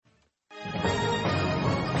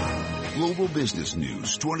global business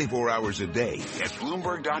news 24 hours a day at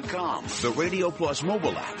Bloomberg.com, the Radio Plus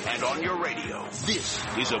mobile app, and on your radio. This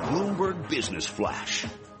is a Bloomberg Business Flash.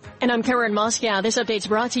 And I'm Karen Moscow. This update's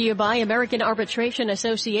brought to you by American Arbitration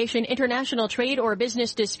Association. International trade or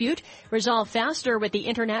business dispute resolved faster with the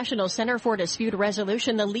International Center for Dispute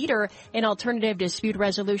Resolution, the leader in alternative dispute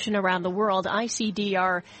resolution around the world,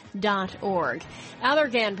 ICDR.org.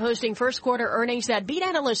 Allergan posting first quarter earnings that beat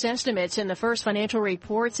analyst estimates in the first financial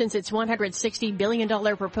report since its $160 billion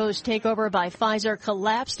proposed takeover by Pfizer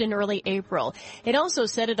collapsed in early April. It also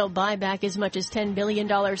said it'll buy back as much as $10 billion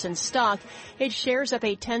in stock. Its shares up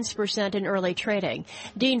 0.8% in early trading.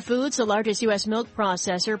 Dean Foods, the largest U.S. milk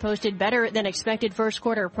processor, posted better than expected first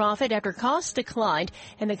quarter profit after costs declined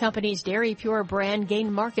and the company's Dairy Pure brand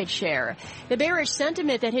gained market share. The bearish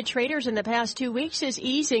sentiment that hit traders in the past 2 weeks is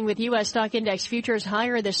easing, with U.S. stock index futures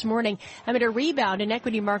higher this morning amid a rebound in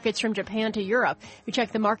equity markets from Japan to Europe. We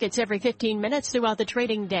check the markets every 15 minutes throughout the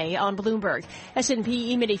trading day on Bloomberg.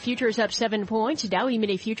 S&P E-mini futures up 7 points, Dow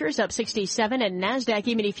E-mini futures up 67, and NASDAQ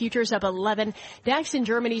E-mini futures up 11. DAX in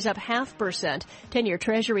Germany's up 0.5%. 10-year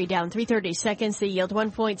Treasury down 3/32, the yield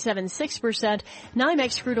 1.76%.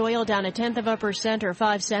 NYMEX crude oil down 0.1% or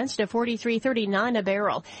 5 cents to 43.39 a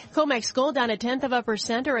barrel. COMEX gold down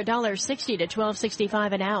 0.1% or $1.60 to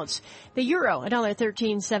 12.65 an ounce. The euro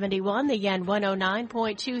 $1.1371, the yen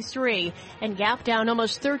 109.23, and Gap down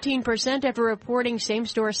almost 13% after reporting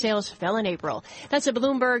same-store sales fell in April. That's a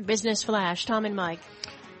Bloomberg Business Flash. Tom and Mike.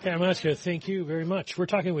 Yeah, Moscow, thank you very much. We're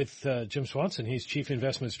talking with Jim Swanson. He's Chief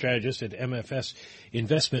Investment Strategist at MFS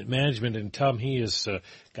Investment Management. And, Tom, he has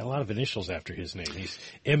got a lot of initials after his name. He's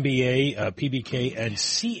MBA, PBK, and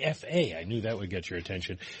CFA. I knew that would get your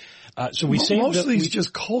attention. So we saved most of these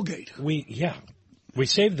just Colgate. We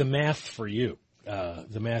saved the math for you.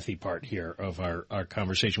 The mathy part here of our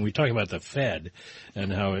conversation. We're talking about the Fed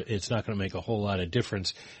and how it's not going to make a whole lot of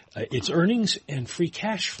difference. It's earnings and free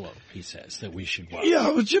cash flow, he says, that we should watch. Yeah,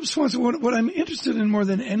 well, Jim Swanson, what I'm interested in more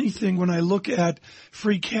than anything when I look at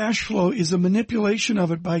free cash flow is a manipulation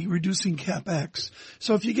of it by reducing CapEx.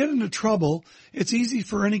 So if you get into trouble, it's easy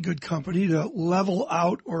for any good company to level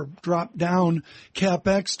out or drop down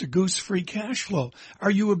CapEx to goose free cash flow.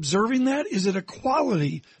 Are you observing that? Is it a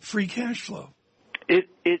quality free cash flow?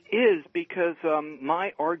 It is, because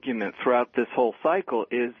my argument throughout this whole cycle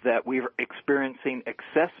is that we're experiencing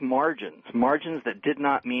excess margins that did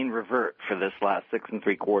not mean revert for this last 6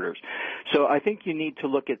 3/4. So I think you need to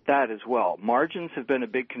look at that as well. Margins have been a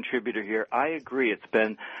big contributor here. I agree it's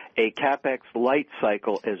been a CapEx light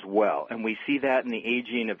cycle as well, and we see that in the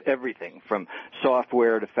aging of everything from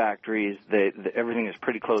software to factories. Everything is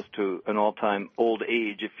pretty close to an all-time old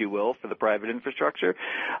age, if you will, for the private infrastructure.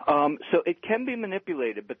 So it can be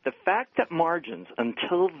manipulated. But the fact that margins,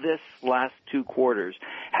 until this last 2 quarters,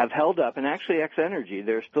 have held up, and actually X-Energy,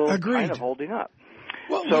 they're still kind of holding up.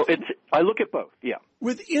 Well, so I look at both, yeah.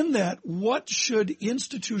 Within that, what should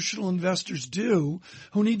institutional investors do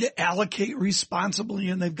who need to allocate responsibly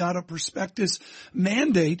and they've got a prospectus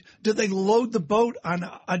mandate? Do they load the boat on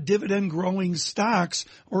a dividend-growing stocks,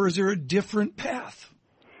 or is there a different path?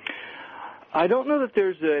 I don't know that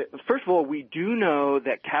first of all, we do know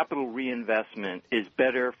that capital reinvestment is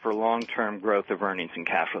better for long-term growth of earnings and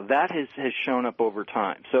cash flow. That has shown up over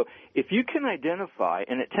time. So if you can identify,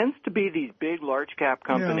 and it tends to be these big, large-cap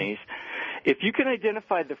companies, if you can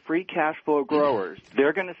identify the free cash flow growers,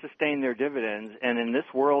 they're going to sustain their dividends. And in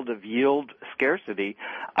this world of yield scarcity,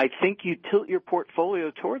 I think you tilt your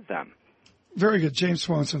portfolio toward them. Very good. James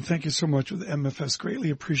Swanson, thank you so much with MFS. Greatly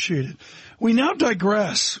appreciated. We now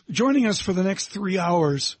digress. Joining us for the next 3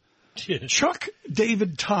 hours, Chuck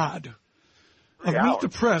David Todd of Meet the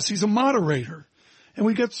Press. He's a moderator. And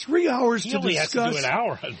we got 3 hours to discuss. He only has to do an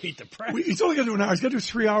hour on Meet the Press. He's only going to do an hour. He's going to do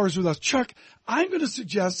 3 hours with us. Chuck, I'm going to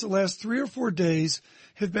suggest the last 3 or 4 days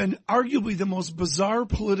have been arguably the most bizarre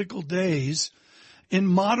political days in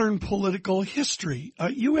modern political history.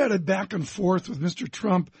 You had a back and forth with Mr.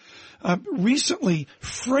 Trump recently.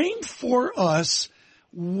 Frame for us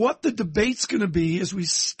what the debate's going to be as we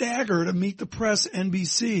stagger to Meet the Press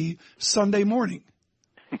NBC Sunday morning.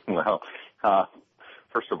 Well,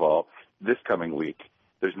 first of all, this coming week,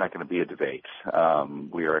 there's not going to be a debate.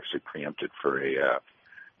 We are actually preempted for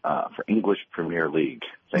English Premier League.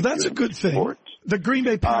 Well, that's a good thing. Sports. The Green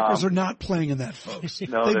Bay Packers are not playing in that, folks.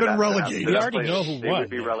 No, they've been relegated. We already know who won. They would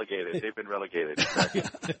be relegated. They've been relegated.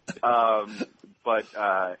 But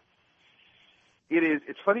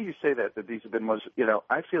it's funny you say that these have been most,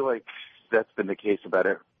 I feel like that's been the case about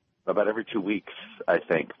every 2 weeks, I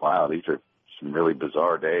think. Wow, these are some really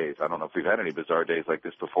bizarre days. I don't know if we've had any bizarre days like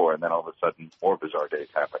this before, and then all of a sudden more bizarre days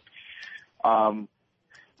happen.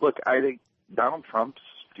 look, I think Donald Trump's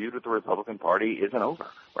feud with the Republican Party isn't over,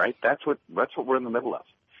 right? That's what we're in the middle of.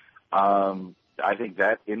 I think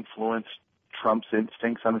that influenced Trump's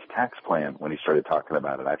instincts on his tax plan when he started talking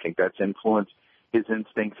about it. I think that's influenced his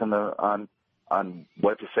instincts on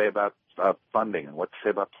what to say about funding and what to say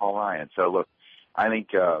about Paul Ryan. So look, I think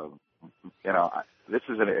this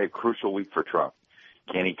is a crucial week for Trump.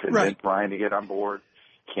 Can he convince Ryan to get on board?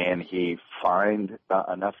 Can he find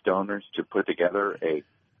enough donors to put together a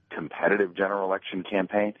competitive general election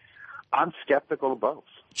campaign? I'm skeptical of both.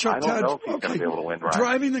 Chuck, I don't know if he's going to be able to win Ryan.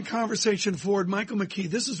 Driving the conversation forward, Michael McKee,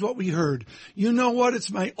 this is what we heard. You know what?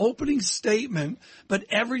 It's my opening statement, but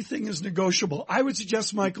everything is negotiable. I would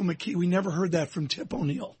suggest, Michael McKee, we never heard that from Tip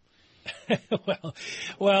O'Neill.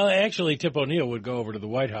 Well, actually, Tip O'Neill would go over to the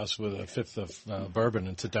White House with a fifth of bourbon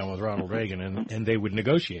and sit down with Ronald Reagan, and they would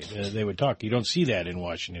negotiate. They would talk. You don't see that in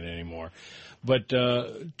Washington anymore. But,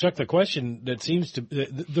 Chuck, the question that seems to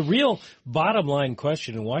the real bottom line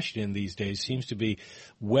question in Washington these days seems to be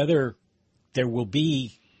whether there will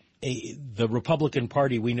be the Republican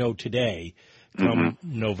Party we know today come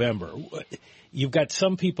November. You've got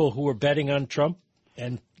some people who are betting on Trump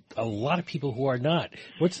and a lot of people who are not.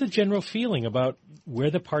 What's the general feeling about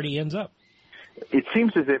where the party ends up? It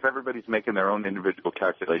seems as if everybody's making their own individual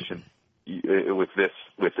calculation with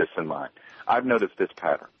this in mind. I've noticed this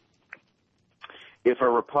pattern. If a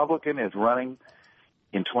Republican is running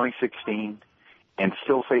in 2016 and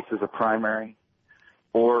still faces a primary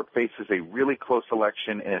or faces a really close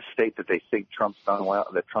election in a state that they think Trump's done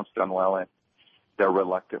well in,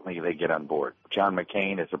 they get on board. John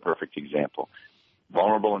McCain is a perfect example.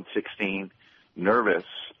 Vulnerable in 16, nervous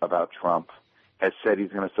about Trump, has said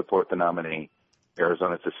he's going to support the nominee.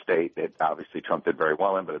 Arizona's a state that obviously Trump did very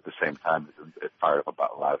well in, but at the same time it fired up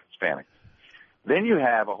about a lot of Hispanics. Then you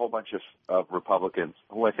have a whole bunch of Republicans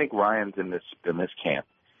who I think Ryan's in this camp,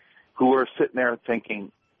 who are sitting there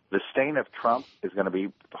thinking the stain of Trump is going to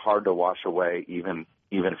be hard to wash away, even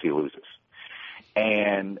if he loses.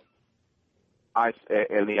 And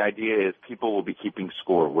the idea is people will be keeping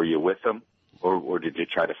score. Were you with them, or did you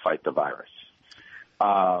try to fight the virus?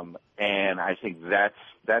 And I think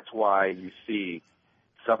that's why you see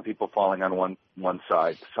some people falling on one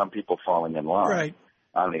side, some people falling in line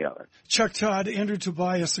on the other. Chuck Todd, Andrew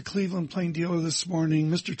Tobias, a Cleveland Plain dealer this morning.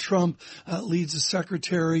 Mr. Trump leads the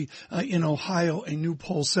secretary in Ohio. A new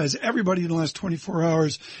poll says everybody in the last 24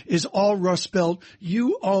 hours is all Rust Belt.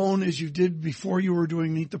 You own, as you did before you were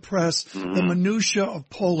doing Meet the Press, the minutia of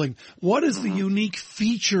polling. What is the unique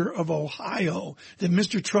feature of Ohio that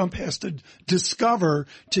Mr. Trump has to discover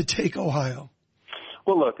to take Ohio?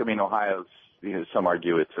 Well, look, I mean, Ohio's, some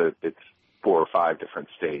argue it's 4 or 5 different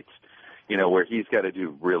states. Where he's got to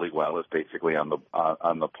do really well is basically on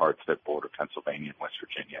the parts that border Pennsylvania and West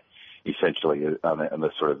Virginia, essentially on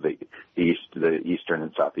the sort of the eastern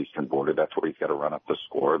and southeastern border. That's where he's got to run up the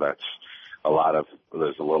score. That's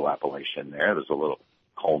there's a little Appalachian there. There's a little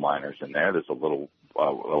coal miners in there. There's a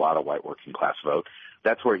lot of white working class vote.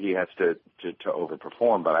 That's where he has to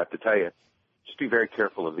overperform. But I have to tell you, just be very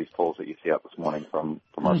careful of these polls that you see out this morning from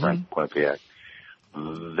our friends in Quinnipiac.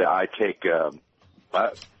 I take.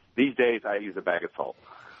 These days, I use a bag of salt,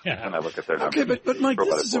 and I look at their numbers. Okay, but Mike,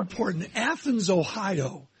 this is important. Athens,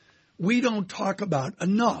 Ohio, we don't talk about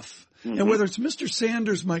enough. And whether it's Mr.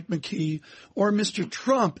 Sanders, Mike McKee, or Mr.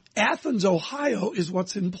 Trump, Athens, Ohio is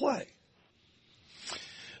what's in play.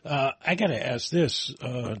 I got to ask this,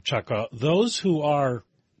 Chuck. Those who are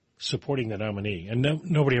supporting the nominee, and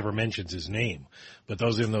nobody ever mentions his name, but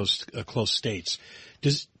those in those close states,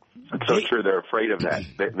 It's so true. They're afraid of that.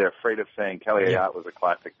 They're afraid of saying Kelly Ayotte was a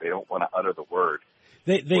classic. They don't want to utter the word.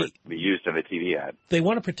 They be used in a TV ad. They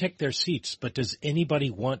want to protect their seats, but does anybody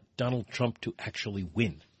want Donald Trump to actually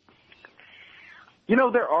win?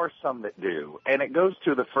 There are some that do, and it goes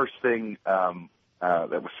to the first thing that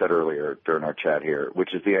was said earlier during our chat here,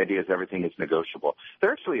 which is the idea is everything is negotiable.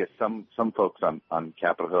 There actually is some folks on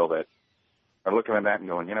Capitol Hill that are looking at that and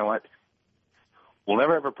going, you know what? We'll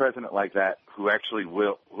never have a president like that who actually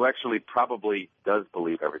probably does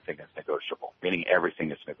believe everything is negotiable, meaning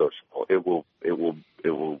everything is negotiable. It will,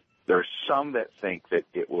 there's some that think that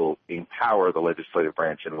it will empower the legislative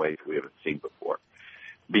branch in ways we haven't seen before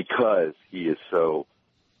because he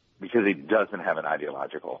doesn't have an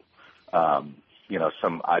ideological,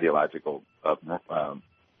 some ideological,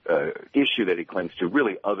 issue that he clings to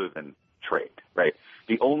really other than trade, right?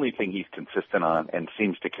 The only thing he's consistent on and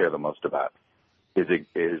seems to care the most about is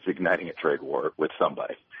igniting a trade war with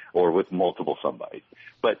somebody or with multiple somebodies.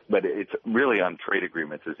 But it's really on trade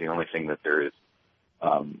agreements is the only thing that there is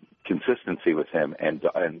consistency with him and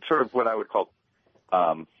sort of what I would call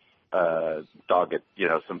dogged,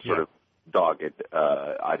 some sort of dogged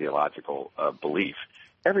ideological belief.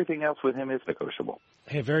 Everything else with him is negotiable.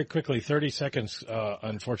 Hey, very quickly, 30 seconds,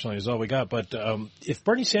 unfortunately, is all we got. But if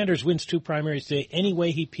Bernie Sanders wins 2 primaries today, any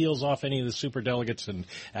way he peels off any of the superdelegates and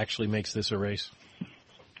actually makes this a race?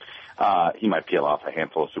 He might peel off a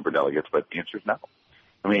handful of superdelegates, but the answer is no.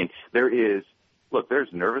 I mean, there's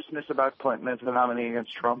nervousness about Clinton as the nominee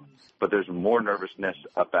against Trump, but there's more nervousness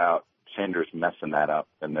about Sanders messing that up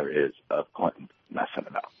than there is of Clinton messing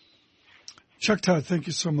it up. Chuck Todd, thank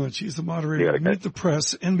you so much. He's the moderator of Meet the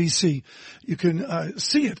Press, NBC. You can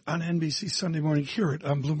see it on NBC Sunday morning, hear it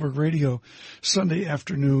on Bloomberg Radio Sunday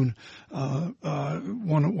afternoon.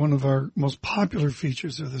 One of our most popular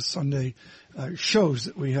features are the Sunday shows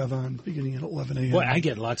that we have on beginning at 11 a.m. Well, I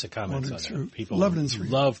get lots of comments on that. People 11 and 3.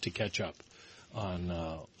 Love to catch up on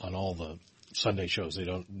all the Sunday shows. They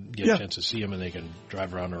don't get a chance to see them, and they can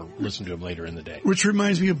drive around or listen to them later in the day. Which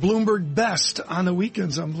reminds me of Bloomberg Best on the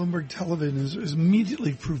weekends on Bloomberg Television is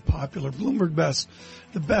immediately proved popular. Bloomberg Best,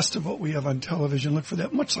 the best of what we have on television. Look for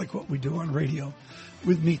that, much like what we do on radio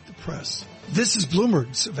with Meet the Press. This is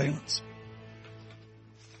Bloomberg Surveillance.